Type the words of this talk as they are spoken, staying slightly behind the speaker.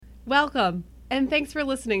Welcome, and thanks for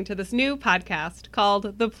listening to this new podcast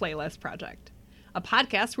called The Playlist Project, a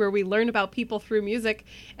podcast where we learn about people through music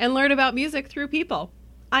and learn about music through people.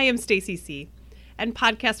 I am Stacy C., and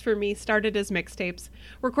Podcast for Me started as mixtapes,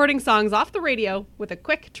 recording songs off the radio with a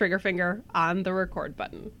quick trigger finger on the record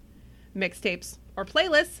button. Mixtapes or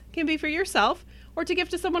playlists can be for yourself or to give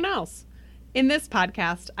to someone else. In this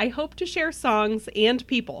podcast, I hope to share songs and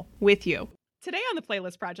people with you. Today on The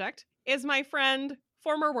Playlist Project is my friend,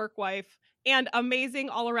 former work wife, and amazing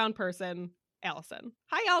all-around person, Allison.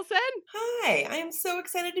 Hi, Allison. Hi, I am so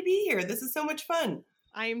excited to be here. This is so much fun.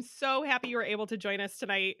 I am so happy you were able to join us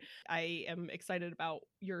tonight. I am excited about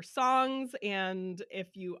your songs, and if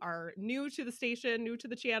you are new to the station, new to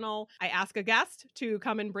the channel, I ask a guest to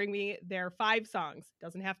come and bring me their 5 songs.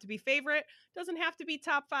 Doesn't have to be favorite, doesn't have to be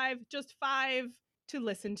top 5, just 5 to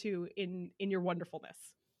listen to in your wonderfulness.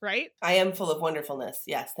 Right? I am full of wonderfulness.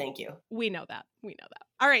 Yes, thank you. We know that.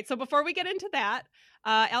 All right. So before we get into that,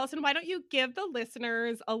 Allison, why don't you give the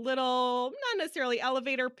listeners a little, not necessarily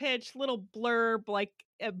elevator pitch, little blurb, like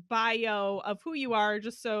a bio of who you are,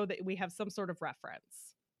 just so that we have some sort of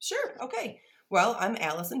reference. Sure. Okay. Well, I'm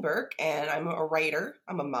Allison Burke, and I'm a writer.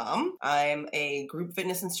 I'm a mom. I'm a group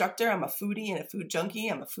fitness instructor. I'm a foodie and a food junkie.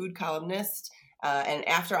 I'm a food columnist. And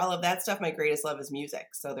after all of that stuff, my greatest love is music.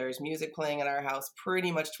 So there's music playing in our house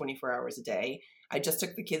pretty much 24 hours a day. I just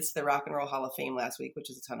took the kids to the Rock and Roll Hall of Fame last week, which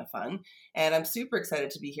was a ton of fun. And I'm super excited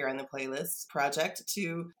to be here on the Playlist Project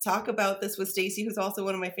to talk about this with Stacy, who's also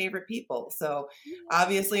one of my favorite people. So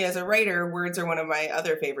obviously, as a writer, words are one of my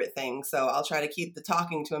other favorite things. So I'll try to keep the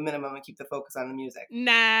talking to a minimum and keep the focus on the music.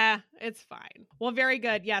 Nah, it's fine. Well, very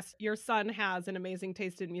good. Yes, your son has an amazing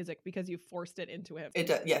taste in music because you forced it into him. It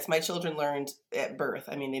does. Yes, my children learned at birth.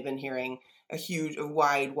 I mean, they've been hearing a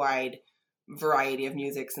wide variety of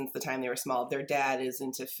music since the time they were small. Their dad is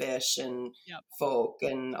into Fish and folk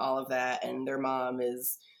and all of that, and their mom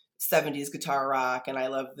is 70s guitar rock, and I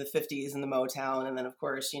love the 50s and the Motown, and then of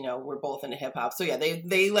course, you know, we're both into hip hop. So yeah,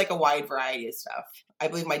 they like a wide variety of stuff. I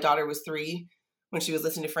believe my daughter was 3 when she was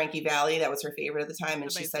listening to Frankie Valli. That was her favorite at the time,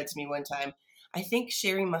 and she said to me one time, I think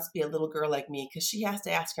Sherry must be a little girl like me because she has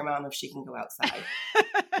to ask her mom if she can go outside.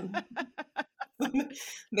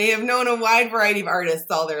 They have known a wide variety of artists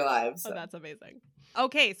all their lives. So. Oh, that's amazing.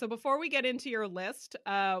 Okay, so before we get into your list,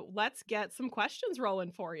 let's get some questions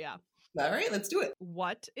rolling for you. All right, let's do it.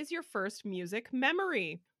 What is your first music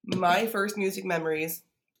memory? My first music memories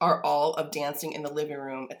are all of dancing in the living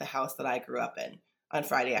room at the house that I grew up in on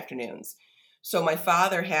Friday afternoons. So my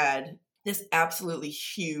father had this absolutely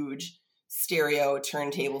huge stereo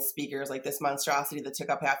turntable speakers, like this monstrosity that took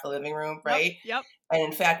up half the living room, right? Yep. And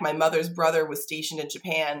in fact, my mother's brother was stationed in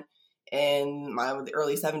Japan in the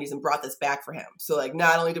early 70s and brought this back for him. So like,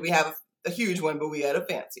 not only did we have a huge one, but we had a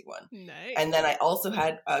fancy one. Nice. And then I also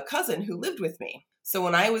had a cousin who lived with me. So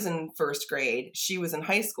when I was in first grade, she was in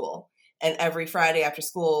high school. And every Friday after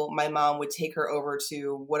school, my mom would take her over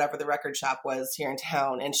to whatever the record shop was here in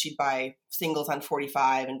town. And she'd buy singles on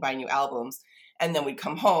 45 and buy new albums. And then we'd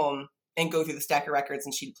come home and go through the stack of records,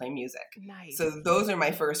 and she'd play music. Nice. So those are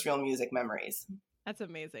my first real music memories. That's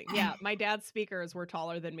amazing. Yeah, my dad's speakers were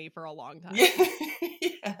taller than me for a long time.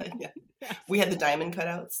 Yeah. We had the diamond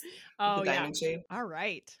cutouts. Oh, the diamond shape. All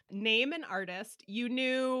right. Name an artist you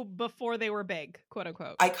knew before they were big, quote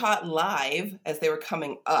unquote. I caught live as they were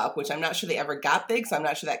coming up, which I'm not sure they ever got big, so I'm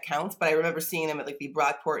not sure that counts. But I remember seeing them at like the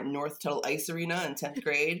Brockport North Tuttle Ice Arena in 10th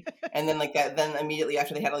grade. And then then immediately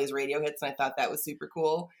after they had all these radio hits, and I thought that was super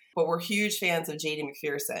cool. But we're huge fans of J.D.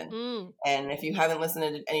 McPherson. And if you haven't listened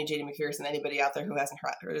to any J.D. McPherson, anybody out there who hasn't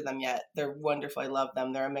heard of them yet, they're wonderful. I love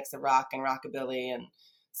them. They're a mix of rock and rockabilly and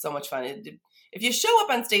so much fun. If you show up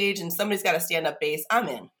on stage and somebody's got a stand-up bass, I'm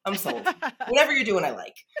in. I'm sold. Whatever you're doing, I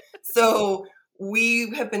like. So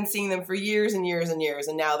we have been seeing them for years and years and years,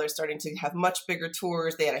 and now they're starting to have much bigger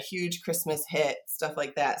tours. They had a huge Christmas hit, stuff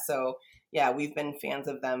like that. So yeah, we've been fans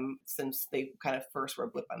of them since they kind of first were a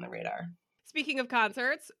blip on the radar. Speaking of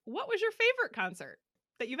concerts, what was your favorite concert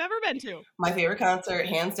that you've ever been to? My favorite concert,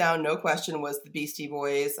 hands down, no question, was the Beastie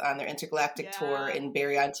Boys on their intergalactic tour in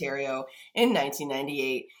Barrie, Ontario in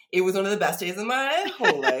 1998. It was one of the best days of my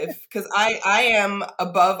whole life because I am,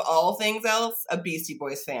 above all things else, a Beastie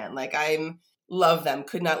Boys fan. Like, love them,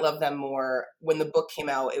 could not love them more. When the book came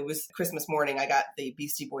out, it was Christmas morning. I got the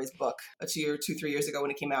Beastie Boys book 3 years ago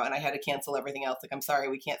when it came out, and I had to cancel everything else. Like, I'm sorry,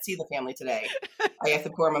 we can't see the family today. I have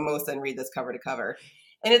to pour a mimosa and read this cover to cover.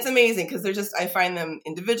 And it's amazing because I find them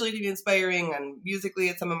individually to be inspiring, and musically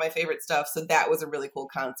it's some of my favorite stuff. So that was a really cool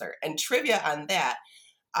concert. And trivia on that,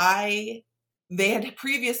 they had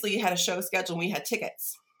previously had a show scheduled and we had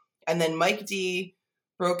tickets. And then Mike D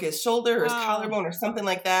broke his shoulder or his collarbone or something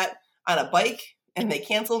like that on a bike, and they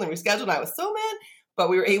canceled and rescheduled. And I was so mad,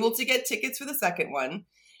 but we were able to get tickets for the second one.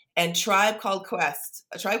 And A Tribe Called Quest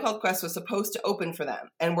was supposed to open for them.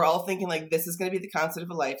 And we're all thinking like, this is going to be the concert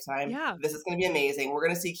of a lifetime. Yeah. This is going to be amazing. We're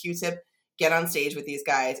going to see Q-Tip get on stage with these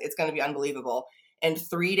guys. It's going to be unbelievable. And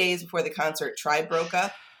 3 days before the concert, Tribe broke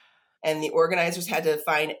up. And the organizers had to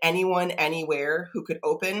find anyone, anywhere who could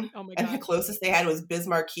open. Oh my God. And the closest they had was Biz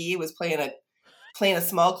Markie. Was playing a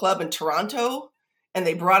small club in Toronto. And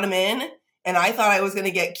they brought him in. And I thought I was going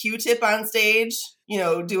to get Q-Tip on stage,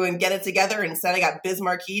 doing Get It Together. Instead, I got Biz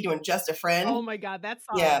Markie doing Just a Friend. Oh my God, that's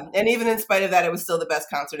awesome. Yeah. And even in spite of that, it was still the best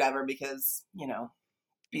concert ever because,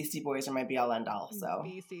 Beastie Boys are my be all end all. So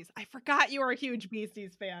Beasties. I forgot you were a huge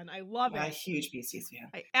Beasties fan. I love it. I'm a huge Beasties fan.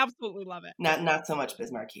 I absolutely love it. Not so much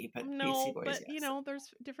Biz Markie, but no, Beastie Boys. But yes. There's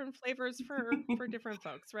different flavors for different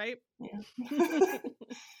folks, right? Yeah.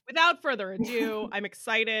 Without further ado, I'm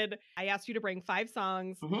excited. I asked you to bring 5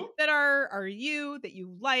 songs that are you, that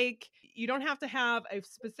you like. You don't have to have a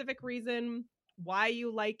specific reason why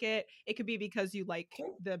you like it. It could be because you like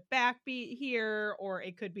the backbeat here, or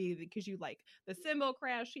it could be because you like the cymbal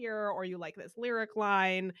crash here, or you like this lyric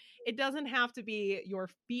line. It doesn't have to be your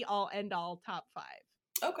be all end all top 5.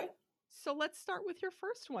 Okay. So let's start with your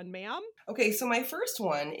first one, ma'am. Okay, so my first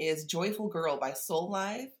one is Joyful Girl by Soul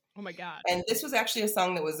Live. Oh my God. And this was actually a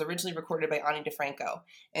song that was originally recorded by Ani DeFranco.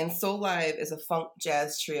 And Soul Live is a funk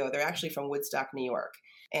jazz trio. They're actually from Woodstock, New York.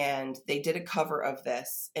 And they did a cover of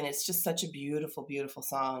this. And it's just such a beautiful, beautiful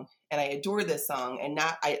song. And I adore this song. And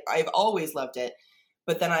I've always loved it.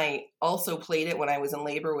 But then I also played it when I was in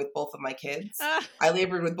labor with both of my kids. I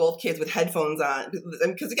labored with both kids with headphones on.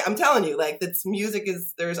 Because I'm telling you, like, this music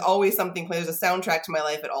there's always something playing. There's a soundtrack to my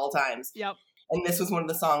life at all times. Yep. And this was one of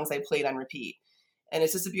the songs I played on repeat. And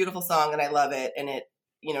it's just a beautiful song, and I love it. And it,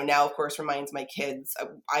 now, of course, reminds my kids.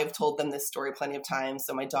 I've told them this story plenty of times.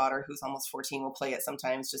 So my daughter, who's almost 14, will play it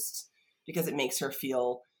sometimes just because it makes her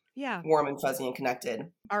feel warm and fuzzy and connected.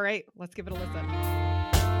 All right, let's give it a listen.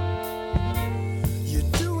 You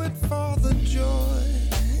do it for the joy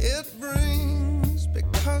it brings,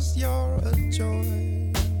 because you're a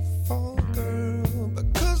joyful girl,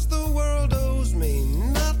 because the world owes me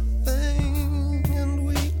nothing, and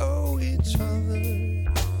we owe each other.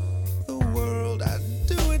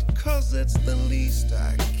 Cause it's the least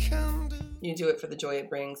I can do. You do it for the joy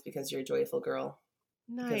it brings because you're a joyful girl.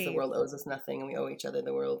 Nice. Because the world owes us nothing and we owe each other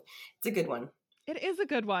the world. It's a good one. It is a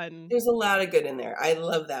good one. There's a lot of good in there. I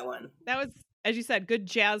love that one. That was, as you said, good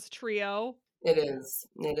jazz trio. It is.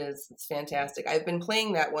 It's fantastic. I've been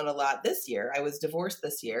playing that one a lot this year. I was divorced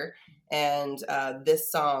this year. And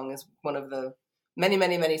this song is one of the many,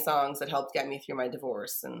 many, many songs that helped get me through my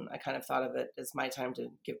divorce. And I kind of thought of it as my time to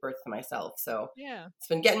give birth to myself. So yeah, it's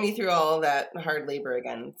been getting me through all that hard labor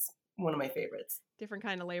again. It's one of my favorites. Different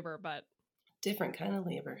kind of labor, but different kind of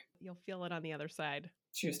labor. You'll feel it on the other side.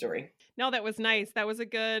 True story. No, that was nice. That was a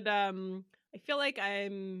good, I feel like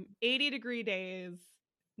I'm 80-degree days,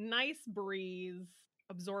 nice breeze,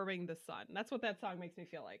 absorbing the sun. That's what that song makes me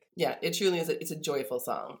feel like. Yeah, it truly is. It's a joyful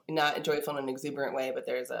song. Not joyful in an exuberant way, but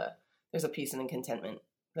there's a peace and contentment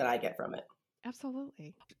that I get from it.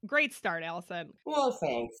 Absolutely. Great start, Allison. Well,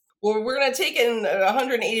 thanks. Well, we're going to take it in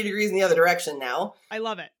 180 degrees in the other direction now. I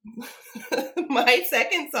love it. My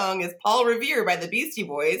second song is Paul Revere by the Beastie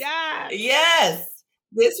Boys. Yes. Yes.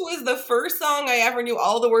 This was the first song I ever knew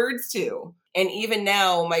all the words to. And even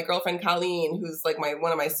now, my girlfriend Colleen, who's like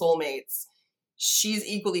one of my soulmates, she's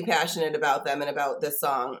equally passionate about them and about this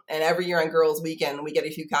song. And every year on Girls Weekend, we get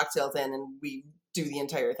a few cocktails in and we do the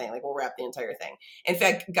entire thing. Like, we'll rap the entire thing. In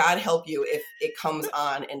fact, God help you if it comes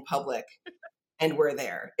on in public and we're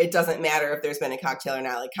there. It doesn't matter if there's been a cocktail or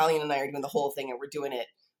not. Like, Colleen and I are doing the whole thing and we're doing it.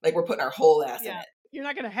 Like, we're putting our whole ass in it. You're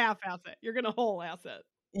not going to half-ass it. You're going to whole ass it.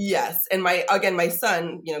 Yes. And my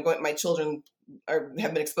son, my children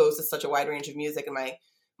have been exposed to such a wide range of music. And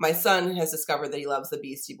my son has discovered that he loves the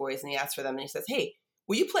Beastie Boys and he asks for them and he says, "Hey,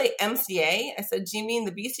 will you play MCA?" I said, "Do you mean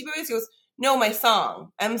the Beastie Boys?" He goes, "No, my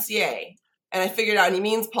song, MCA." And I figured out, and he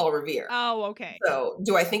means Paul Revere. Oh, okay. So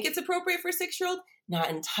do I think it's appropriate for a 6-year-old? Not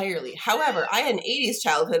entirely. However, I had an 80s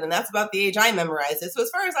childhood, and that's about the age I memorized it. So as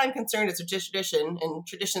far as I'm concerned, it's a tradition, and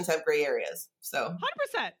traditions have gray areas. So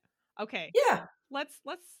 100%. Okay. Yeah. Let's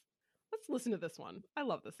listen to this one. I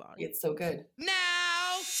love this song. It's so good.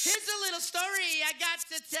 Now, here's a little story I got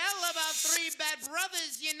to tell about 3 bad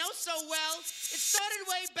brothers you know so well. It started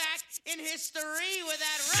way back in history with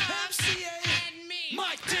that Rob and me.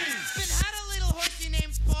 My team. Been had a little horsey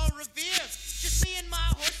named Paul Revere. Just me and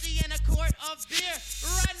my horsey in a quart of beer.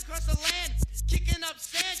 Riding across the land, kicking up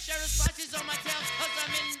sand. Sheriff's flashes on my tail 'cause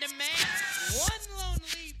I'm in demand. One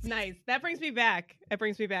lonely Nice. That brings me back.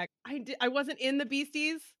 I wasn't in the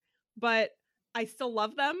Beasties, but I still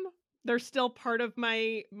love them. They're still part of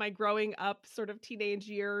my growing up sort of teenage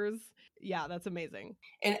years. Yeah, that's amazing.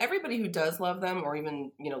 And everybody who does love them or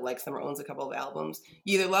even, likes them or owns a couple of albums,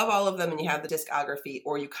 you either love all of them and you have the discography,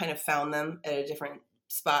 or you kind of found them at a different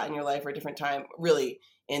spot in your life or a different time, really,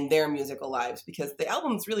 in their musical lives, because the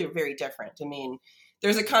albums really are very different. I mean,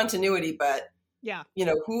 there's a continuity, but yeah,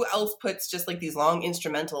 who else puts just like these long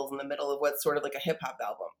instrumentals in the middle of what's sort of like a hip hop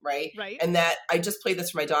album, right? Right. And that I just played this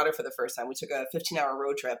for my daughter for the first time. We took a 15-hour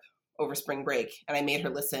road trip over spring break, and I made her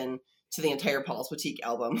listen to the entire Paul's Boutique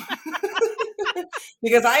album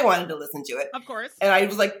because I wanted to listen to it. Of course. And I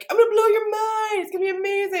was like, I'm going to blow your mind. It's going to be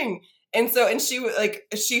amazing. And she was like,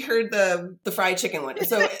 she heard the fried chicken one.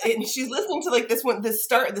 So and she's listening to like this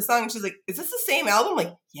start of the song. And she's like, is this the same album?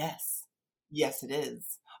 Like, yes, it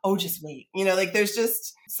is. Oh, just wait. Like there's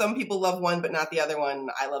just some people love one, but not the other one.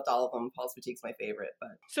 I loved all of them. Paul's Boutique's my favorite.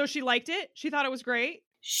 But so she liked it. She thought it was great.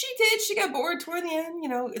 She did. She got bored toward the end.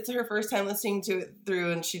 It's her first time listening to it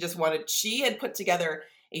through, and she had put together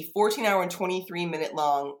a 14-hour and 23-minute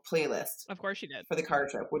long playlist. Of course she did. For the car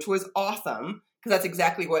trip, which was awesome, because that's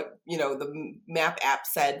exactly what, the map app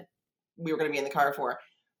said we were going to be in the car for.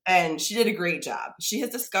 And she did a great job. She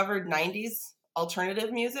has discovered 90s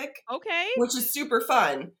alternative music. Okay. Which is super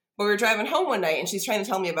fun. But we were driving home one night, and she's trying to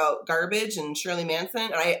tell me about Garbage and Shirley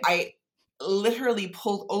Manson. And I literally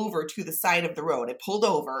pulled over to the side of the road. I pulled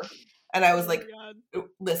over, and I was like,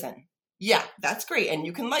 listen, yeah, that's great. And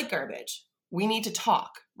you can like Garbage. We need to talk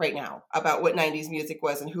right now about what 90s music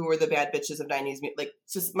was and who were the bad bitches of 90s music. Like,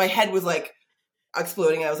 just my head was like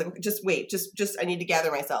exploding. And I was like, just wait, just I need to gather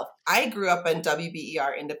myself. I grew up on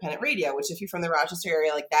WBER independent radio, which if you're from the Rochester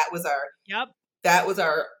area, like that was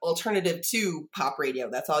our alternative to pop radio.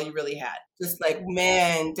 That's all you really had. Just like,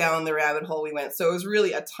 man, down the rabbit hole we went. So it was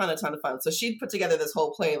really a ton of fun. So she'd put together this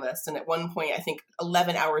whole playlist. And at one point, I think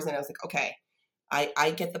 11 hours in, I was like, okay,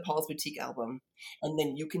 I get the Paul's Boutique album, and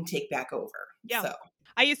then you can take back over. Yeah. So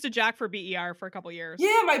I used to jack for BER for a couple years.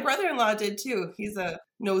 Yeah, my brother-in-law did too. He's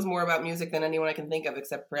knows more about music than anyone I can think of,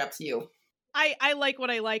 except perhaps you. I like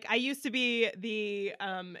what I like. I used to be the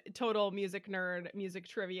total music nerd, music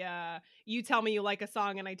trivia. You tell me you like a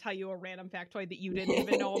song and I tell you a random factoid that you didn't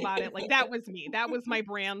even know about it. Like that was me. That was my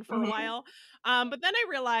brand for a while. But then I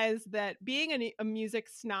realized that being a music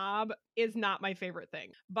snob is not my favorite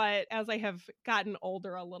thing. But as I have gotten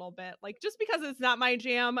older a little bit, like just because it's not my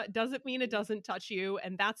jam doesn't mean it doesn't touch you.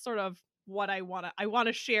 And that's sort of what I want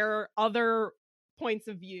to share other points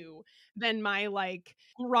of view than my like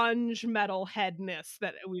grunge metal headness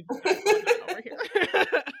that we've got going on over here.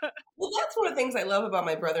 Well, that's one of the things I love about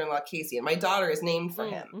my brother-in-law Casey, and my daughter is named for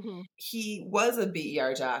him. Mm-hmm. He was a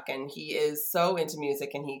BER jock, and he is so into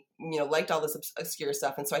music, and he liked all this obscure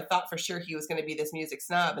stuff. And so I thought for sure he was going to be this music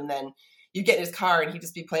snob, and then you get in his car and he'd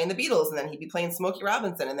just be playing the Beatles, and then he'd be playing Smokey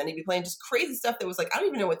Robinson, and then he'd be playing just crazy stuff that was like, I don't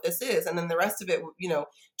even know what this is. And then the rest of it,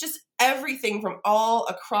 just everything from all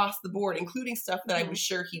across the board, including stuff that I was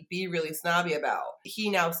sure he'd be really snobby about. He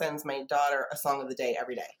now sends my daughter a song of the day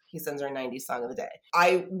every day. He sends her a 90s song of the day.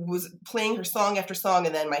 I was playing her song after song,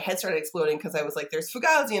 and then my head started exploding because I was like, there's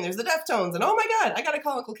Fugazi and there's the Deftones, and oh my God, I got to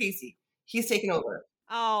call Uncle Casey. He's taken over.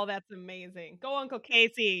 Oh, that's amazing. Go Uncle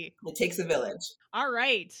Casey. It takes a village. All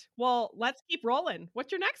right. Well, let's keep rolling.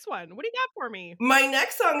 What's your next one? What do you got for me? My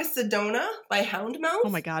next song is Sedona by Houndmouth. Oh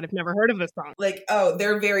my God, I've never heard of this song. Like, oh,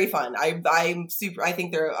 they're very fun. I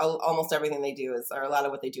think they're almost everything they do or a lot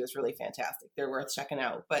of what they do is really fantastic. They're worth checking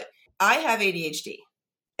out. But I have ADHD,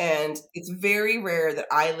 and it's very rare that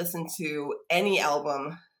I listen to any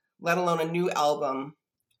album, let alone a new album,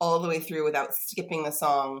 all the way through without skipping the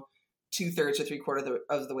song 2/3 or 3/4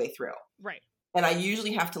 of the way through. Right. And I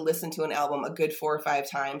usually have to listen to an album a good 4 or 5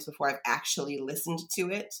 times before I've actually listened to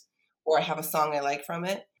it, or I have a song I like from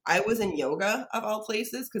it. I was in yoga of all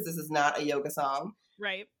places, because this is not a yoga song.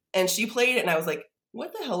 Right. And she played it, and I was like,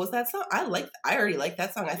 what the hell was that song? I already like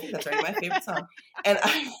that song. I think that's already my favorite song. And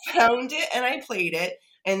I found it and I played it.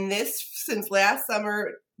 And this, since last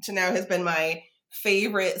summer to now, has been my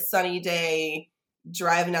favorite sunny day,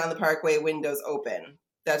 driving down the parkway, windows open.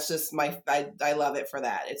 That's just I love it for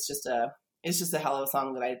that. It's just a hell of a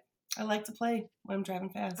song that I like to play when I'm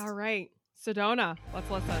driving fast. All right. Sedona.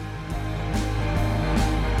 Let's listen.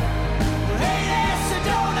 Hey there,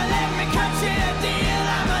 Sedona, let me cut you a deal.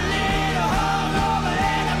 I'm a little hungover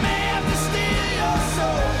and I may have to steal your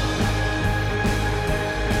soul.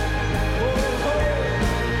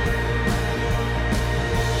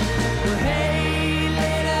 Oh, hey,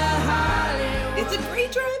 little Hollywood. It's a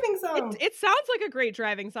great driving song. It sounds like like a great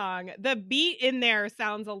driving song. The beat in there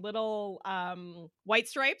sounds a little White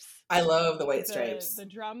Stripes. I love the White Stripes. The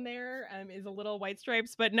drum there is a little White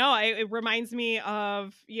Stripes, but no, it reminds me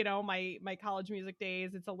of, you know, my college music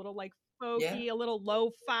days. It's a little like folky, a little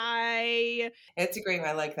lo-fi. It's a great one.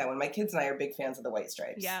 I like that one. My kids and I are big fans of the White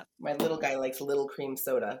Stripes. Yeah. My little guy likes Little Cream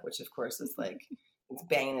Soda, which of course is like he's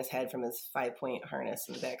banging his head from his 5-point harness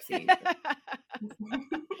in the backseat.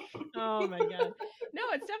 Oh my god. No,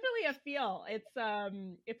 it's definitely a feel. It's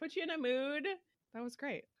it puts you in a mood. That was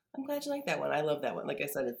great. I'm glad you like that one. I love that one. Like I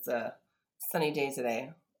said, it's a sunny day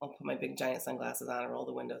today. I'll put my big giant sunglasses on and roll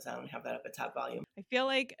the windows down and have that up at top volume. I feel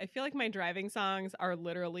like my driving songs are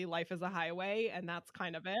literally Life is a Highway, and that's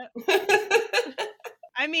kind of it.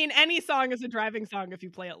 I mean, any song is a driving song if you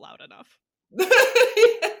play it loud enough.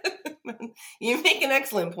 You make an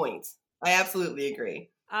excellent point. I absolutely agree.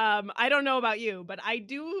 I don't know about you, but I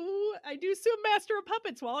do some Master of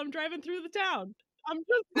Puppets while I'm driving through the town. I'm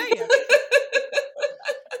just saying.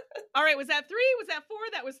 All right, was that 3? Was that 4?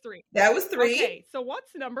 That was 3. That was 3. Okay, so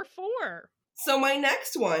what's number 4? So my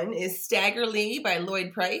next one is Stagger Lee by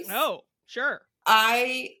Lloyd Price. Oh, sure.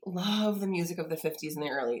 I love the music of the 50s and the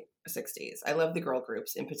early 60s. I love the girl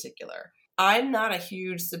groups in particular. I'm not a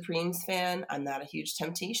huge Supremes fan. I'm not a huge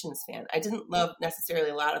Temptations fan. I didn't love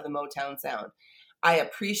necessarily a lot of the Motown sound. I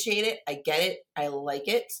appreciate it. I get it. I like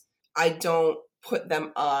it. I don't put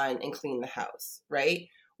them on and clean the house, right?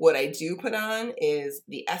 What I do put on is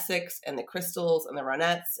the Essex and the Crystals and the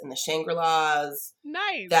Ronettes and the Shangri-Las.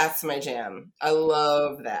 Nice. That's my jam. I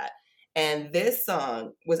love that. And this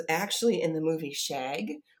song was actually in the movie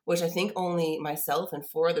Shag, which I think only myself and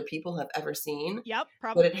 4 other people have ever seen. Yep,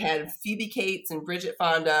 probably. But it had Phoebe Cates and Bridget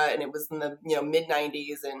Fonda, and it was in the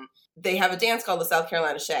mid-90s. And they have a dance called the South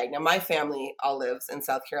Carolina Shag. Now, my family all lives in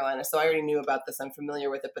South Carolina, so I already knew about this. I'm familiar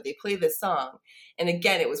with it. But they play this song. And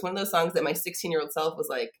again, it was one of those songs that my 16-year-old self was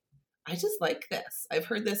like, I just like this. I've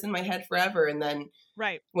heard this in my head forever. And then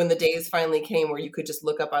when the days finally came where you could just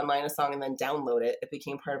look up online a song and then download it, it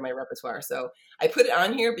became part of my repertoire. So I put it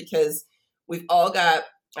on here because we've all got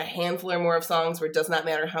a handful or more of songs where it does not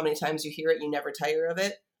matter how many times you hear it, you never tire of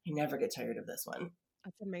it. I never get tired of this one.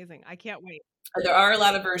 That's amazing. I can't wait. There are a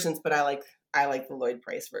lot of versions, but I like the Lloyd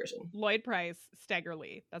Price version. Lloyd Price, Stagger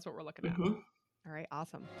Lee. That's what we're looking at. Mm-hmm. All right,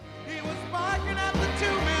 awesome. He was barking at the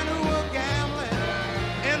 2 men who were gambling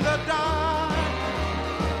in the dark.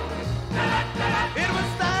 It was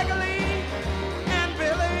Stagger Lee and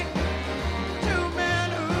Billy, 2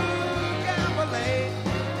 men who gambled late.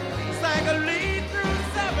 Stagger Lee threw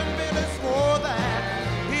 7, Billy swore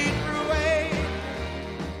that he threw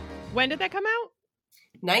 8. When did that come out?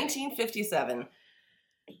 1957.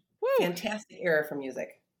 Woo. Fantastic era for music,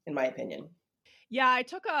 in my opinion. Yeah, I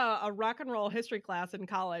took a rock and roll history class in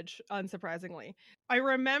college, unsurprisingly. I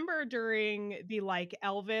remember during the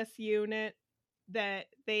Elvis unit that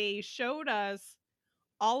they showed us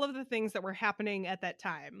all of the things that were happening at that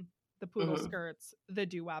time. The poodle skirts, the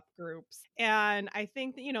doo-wop groups. And I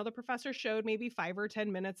think that, the professor showed maybe 5 or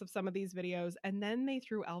 10 minutes of some of these videos, and then they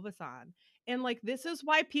threw Elvis on. And this is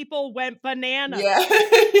why people went bananas. Yeah.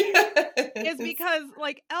 Is because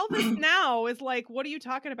Elvis now is what are you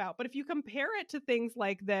talking about? But if you compare it to things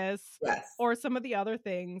like this or some of the other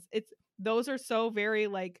things, those are so very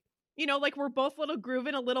we're both little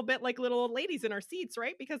grooving a little bit like little old ladies in our seats,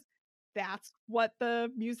 right? Because that's what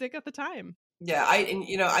the music at the time. Yeah,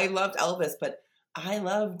 I loved Elvis, but I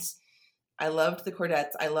loved the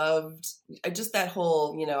Chordettes. I loved just that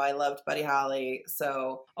whole, I loved Buddy Holly.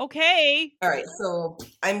 So okay, all right. So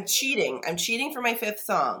I'm cheating. I'm cheating for my 5th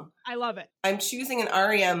song. I love it. I'm choosing an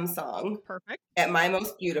REM song. Perfect. At My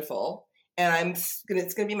Most Beautiful, and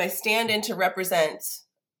it's gonna be my stand-in to represent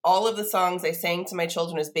all of the songs I sang to my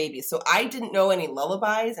children as babies. So I didn't know any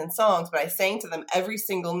lullabies and songs, but I sang to them every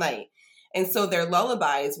single night. And so their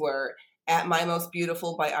lullabies were At My Most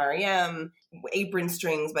Beautiful by REM, Apron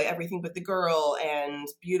Strings by Everything But the Girl, and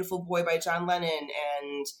Beautiful Boy by John Lennon,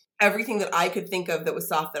 and everything that I could think of that was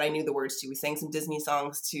soft that I knew the words to. We sang some Disney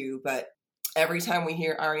songs too, but every time we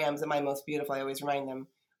hear REM's At My Most Beautiful, I always remind them,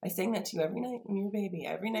 I sang that to you every night when you were a baby.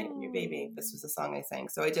 Every night when you were a baby. This was the song I sang.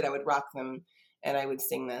 So I would rock them, and I would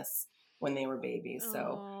sing this when they were babies.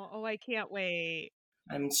 So I can't wait.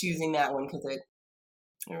 I'm choosing that one because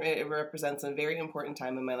it represents a very important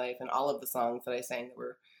time in my life, and all of the songs that I sang that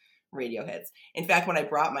were radio hits. In fact, when I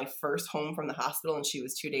brought my first home from the hospital and she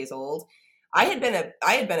was 2 days old, I had been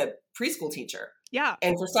a preschool teacher. Yeah.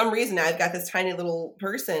 And for some reason I've got this tiny little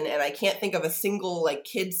person and I can't think of a single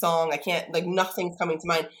kid song. I can't, nothing's coming to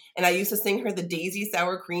mind. And I used to sing her the Daisy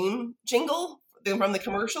Sour Cream jingle from the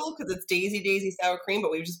commercial because it's Daisy Daisy Sour Cream,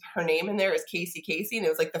 but we just put her name in there as Casey Casey, and it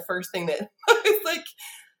was like the first thing that I was like,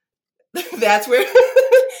 that's where.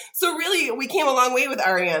 So really, we came a long way with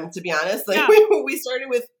REM, to be honest. Like we started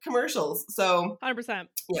with commercials, so 100%.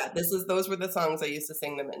 Yeah, those were the songs I used to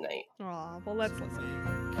sing them at night. Oh, well, let's listen.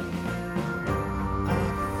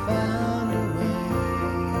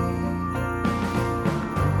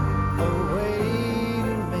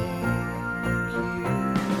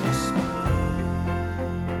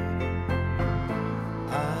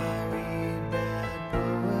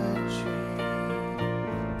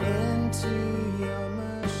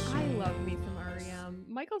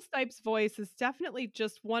 Michael Stipe's voice is definitely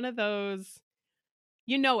just one of those,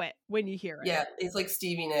 you know it when you hear it. Yeah, it's like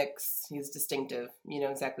Stevie Nicks. He's distinctive. You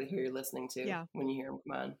know exactly who you're listening to when you hear him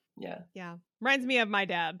come on. Yeah. Yeah. Reminds me of my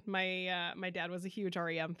dad. My dad was a huge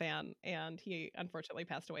REM fan, and he unfortunately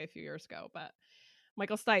passed away a few years ago. But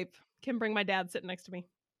Michael Stipe can bring my dad sitting next to me.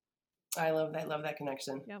 I love that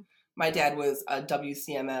connection. Yeah. My dad was a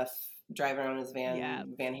WCMF driving around his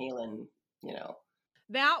van, Van Halen, you know.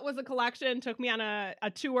 That was a collection. Took me on a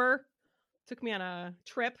tour. Took me on a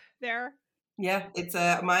trip there. Yeah, it's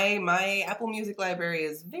my Apple Music library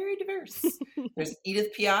is very diverse. There's Edith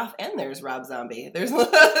Piaf and there's Rob Zombie. There's a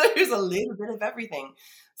little bit of everything.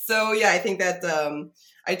 So yeah, I think that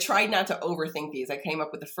I tried not to overthink these. I came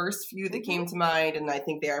up with the first few that came to mind, and I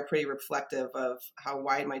think they are pretty reflective of how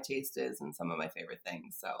wide my taste is and some of my favorite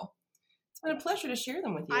things. So it's been a pleasure to share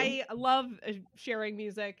them with you. I love sharing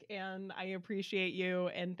music, and I appreciate you,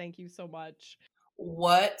 and thank you so much.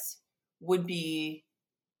 What would be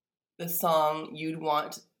the song you'd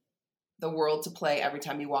want the world to play every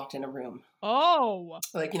time you walked in a room? Oh.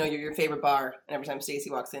 Like, you know, your favorite bar, and every time Stacey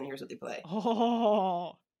walks in, here's what they play.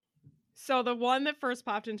 Oh. So the one that first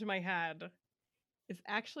popped into my head is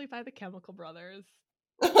actually by the Chemical Brothers.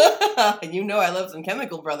 You know I love some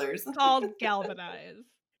Chemical Brothers. It's called Galvanize.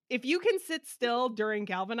 If you can sit still during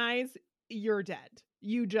Galvanize, you're dead.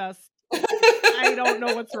 You just, I don't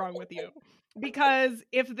know what's wrong with you. Because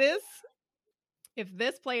if this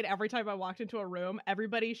played every time I walked into a room,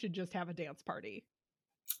 everybody should just have a dance party.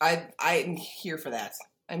 I'm here for that.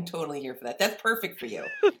 I'm totally here for that. That's perfect for you.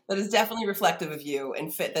 That is definitely reflective of you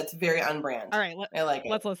and fit. That's very on brand. All right. I like it.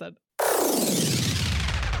 Let's listen.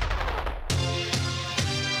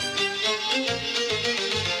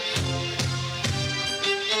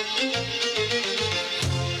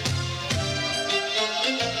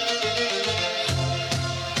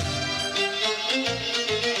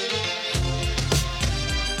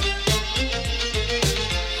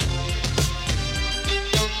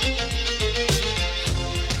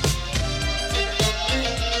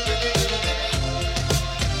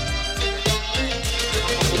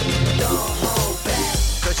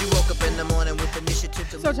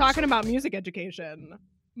 So talking about music education,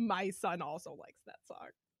 my son also likes that song.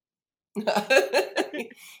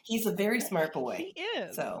 He's a very smart boy. He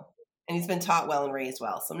is. So, and he's been taught well and raised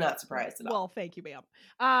well, so I'm not surprised at all. Well, thank you, ma'am.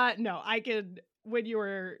 No, I could, when you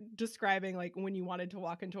were describing like when you wanted to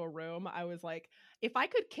walk into a room, I was like, if I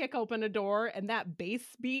could kick open a door and that bass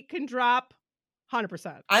beat can drop,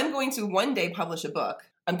 100%. I'm going to one day publish a book.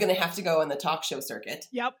 I'm going to have to go on the talk show circuit.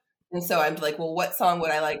 Yep. And so I'm like, well, what song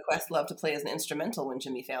would I like Questlove to play as an instrumental when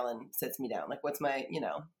Jimmy Fallon sits me down? Like, what's my, you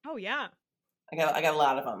know? Oh yeah. I got a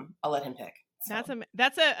lot of them. I'll let him pick. So.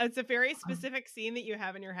 It's a very specific scene that you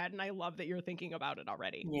have in your head, and I love that you're thinking about it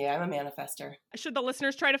already. Yeah, I'm a manifester. Should the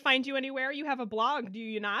listeners try to find you anywhere? You have a blog, do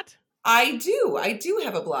you not? I do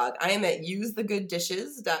have a blog. I am at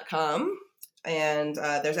usethegooddishes.com, and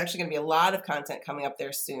there's actually going to be a lot of content coming up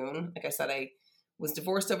there soon. Like I said, I was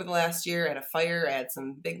divorced over the last year. I had a fire. I had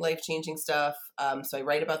some big life-changing stuff. So I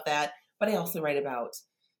write about that, but I also write about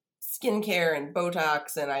skincare and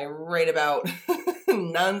Botox, and I write about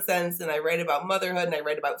nonsense, and I write about motherhood, and I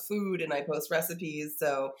write about food, and I post recipes.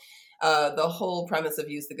 So the whole premise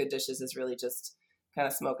of Use the Good Dishes is really just kind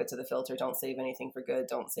of smoke it to the filter. Don't save anything for good.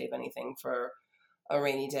 Don't save anything for a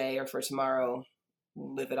rainy day or for tomorrow.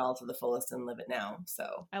 Live it all to the fullest and live it now.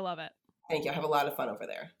 So I love it. Thank you. I have a lot of fun over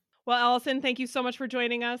there. Well, Allison, thank you so much for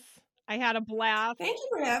joining us. I had a blast. Thank you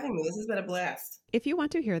for having me. This has been a blast. If you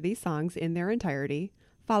want to hear these songs in their entirety,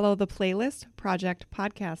 follow the Playlist Project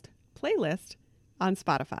podcast playlist on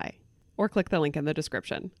Spotify or click the link in the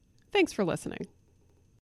description. Thanks for listening.